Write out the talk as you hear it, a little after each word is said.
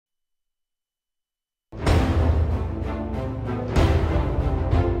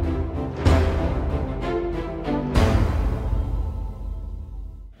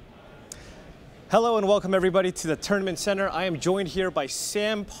Hello and welcome everybody to the Tournament Center. I am joined here by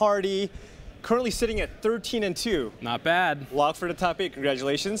Sam Pardee, currently sitting at 13-2. Not bad. Locked for the top 8,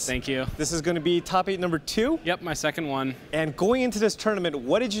 congratulations. Thank you. This is going to be top 8 number 2? Yep, my second one. And going into this tournament,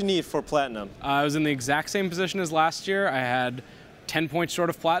 what did you need for platinum? I was in the exact same position as last year. I had 10 points short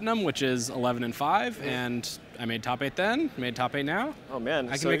of platinum, which is 11-5, and I made top 8 then, made top 8 now. Oh man.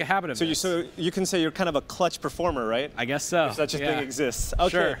 I can make a habit of this. So you can say you're kind of a clutch performer, right? I guess so. If such a thing exists. Okay,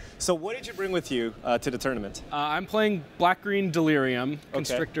 sure. So what did you bring with you to the tournament? I'm playing Black-Green Delirium,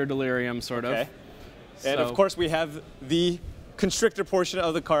 Constrictor Delirium, sort of. Okay. And of course we have the Constrictor portion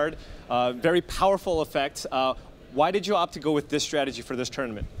of the card. Very powerful effect. Why did you opt to go with this strategy for this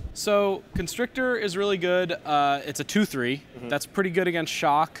tournament? So Constrictor is really good. It's a 2/3. That's pretty good against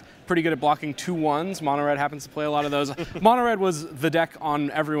Shock. Pretty good at blocking 2/1s. Mono Red happens to play a lot of those. Mono Red was the deck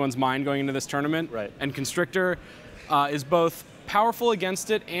on everyone's mind going into this tournament. Right. And Constrictor is both powerful against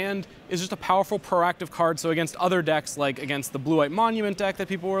it and is just a powerful proactive card. So against other decks, like against the Blue-White Monument deck that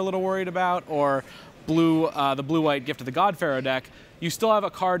people were a little worried about, or the Blue-White Gift of the Godpharaoh deck, you still have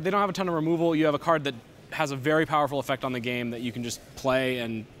a card. They don't have a ton of removal. You have a card that has a very powerful effect on the game that you can just play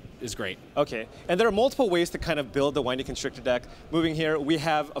and is great. Okay, and there are multiple ways to kind of build the Winding Constrictor deck. Moving here, we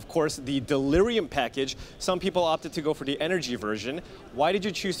have, of course, the Delirium package. Some people opted to go for the Energy version. Why did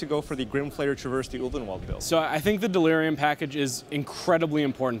you choose to go for the Grimflayer Traverse the Ulvenwald build? So I think the Delirium package is incredibly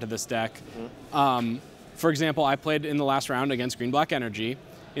important to this deck. For example, I played in the last round against Green-Black Energy.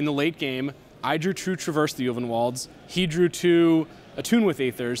 In the late game, I drew 2 Traverse the Ulvenwalds. He drew 2 Attune with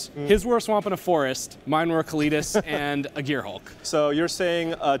Aethers. His were a Swamp and a Forest. Mine were a Kalitas and a Gearhulk. So you're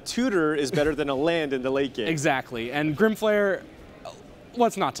saying a tutor is better than a land in the late game? Exactly. And Grimflayer,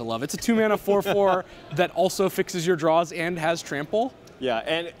 what's not to love? It's a 2-mana 4/4 that also fixes your draws and has trample. Yeah,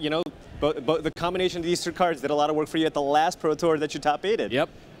 and you know, the combination of these 2 cards did a lot of work for you at the last Pro Tour that you top 8'd. Yep.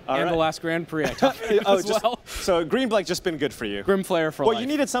 And the last Grand Prix I top 8'd as well. So Green-Black just been good for you. Grimflayer for life. Well, you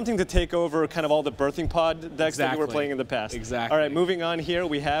needed something to take over kind of all the Birthing Pod decks that you were playing in the past. Exactly. All right, moving on here,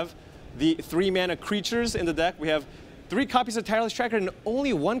 we have the 3-mana creatures in the deck. We have 3 copies of Tireless Tracker and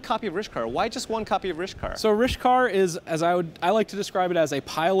only 1 copy of Rishkar. Why just 1 copy of Rishkar? So Rishkar is, I like to describe it as a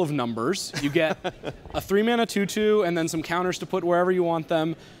pile of numbers. You get a 3-mana 2/2 and then some counters to put wherever you want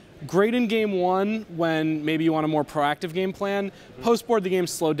them. Great in game 1 when maybe you want a more proactive game plan. Post-board, the game's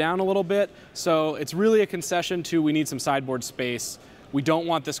slowed down a little bit, so it's really a concession to we need some sideboard space. We don't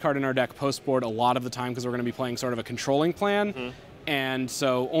want this card in our deck post-board a lot of the time because we're going to be playing sort of a controlling plan, and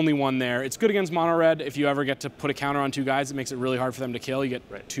so only 1 there. It's good against Mono Red. If you ever get to put a counter on 2 guys, it makes it really hard for them to kill. You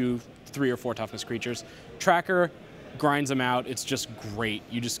get 2, 3, or 4 toughness creatures. Tracker grinds them out. It's just great.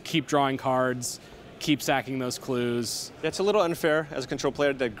 You just keep drawing cards, keep sacking those clues. It's a little unfair as a control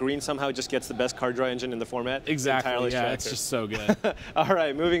player that green somehow just gets the best card draw engine in the format. Exactly, yeah, it's just so good. All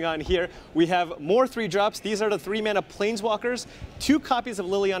right, moving on here. We have more 3-drops. These are the 3-mana Planeswalkers. 2 copies of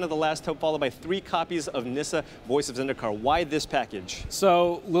Liliana the Last Hope, followed by 3 copies of Nissa, Voice of Zendikar. Why this package?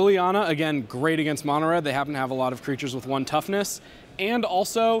 So Liliana, again, great against Mono Red. They happen to have a lot of creatures with 1 toughness. And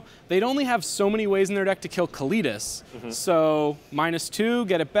also, they'd only have so many ways in their deck to kill Kalitas. So -2,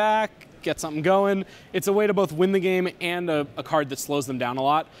 get it back, get something going. It's a way to both win the game and a card that slows them down a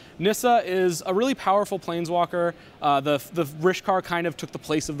lot. Nissa is a really powerful Planeswalker. The Rishkar kind of took the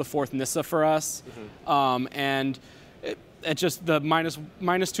place of the 4th Nissa for us. And it just the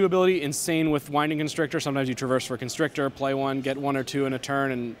 -2 ability, insane with Winding Constrictor. Sometimes you traverse for Constrictor, play 1, get 1 or 2 in a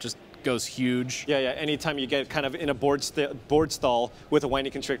turn, and just goes huge. Yeah, anytime you get kind of in a board stall with a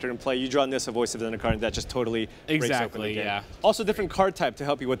Winding Constrictor in play, you draw Nissa, Voice of Zendikar, and that just totally breaks open the game. Yeah. Also different card type to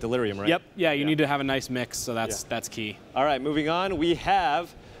help you with Delirium, right? Yep, yeah, you need to have a nice mix, so that's key. All right, moving on, we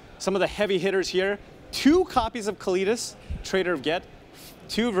have some of the heavy hitters here. 2 copies of Kalitas, Trader of Get,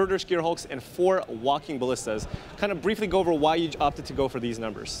 2 Verdur's Gearhulks, and 4 Walking Ballistas. Kind of briefly go over why you opted to go for these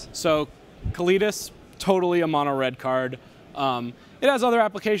numbers. So Kalitas, totally a mono red card. It has other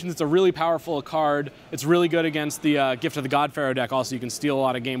applications. It's a really powerful card. It's really good against the Gift of the Godpharaoh deck. Also, you can steal a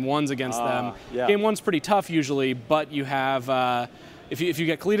lot of game 1s against them. Yeah. Game 1's pretty tough usually, but you have, if you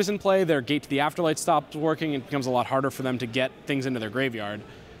get Kalitas in play, their Gate to the Afterlight stops working. It becomes a lot harder for them to get things into their graveyard.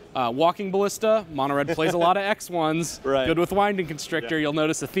 Walking Ballista, Mono Red plays a lot of X1s. Good with Winding Constrictor. You'll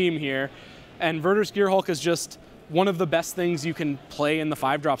notice a theme here. And Verdur's Gearhulk is just one of the best things you can play in the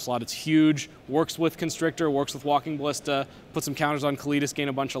 5-drop slot. It's huge, works with Constrictor, works with Walking Ballista, put some counters on Kalitas, gain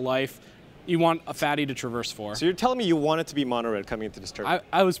a bunch of life. You want a fatty to traverse for. So you're telling me you want it to be mono red coming into this tournament?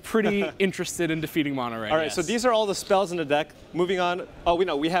 I was pretty interested in defeating mono red. All right, so these are all the spells in the deck. Moving on,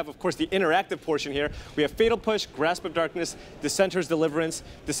 we have, of course, the interactive portion here. We have Fatal Push, Grasp of Darkness, Dissenter's Deliverance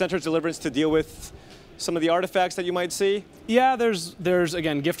to deal with some of the artifacts that you might see? Yeah, there's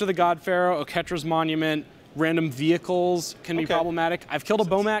again, Gift of the God Pharaoh, Oketra's Monument, random vehicles can be problematic. I've killed a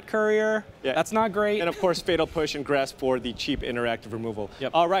Bomat Courier. Yeah. That's not great. And of course, Fatal Push and Grasp for the cheap interactive removal.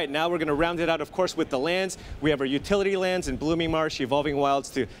 Yep. All right, now we're going to round it out, of course, with the lands. We have our utility lands in Blooming Marsh, Evolving Wilds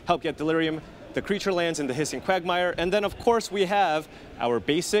to help get Delirium, the creature lands in the Hissing Quagmire, and then of course we have our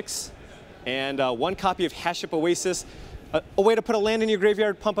basics and 1 copy of Haship Oasis. A way to put a land in your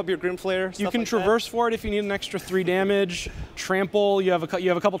graveyard, pump up your Grimflayer. You can traverse for it if you need an extra 3 damage. Trample, you have a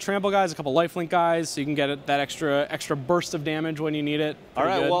couple trample guys, a couple lifelink guys, so you can get that extra burst of damage when you need it. All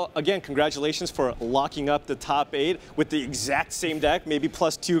right, good. well, again, congratulations for locking up the top 8 with the exact same deck, maybe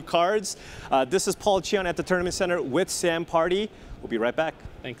plus 2 cards. This is Paul Cheon at the Tournament Center with Sam Pardee. We'll be right back.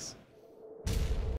 Thanks.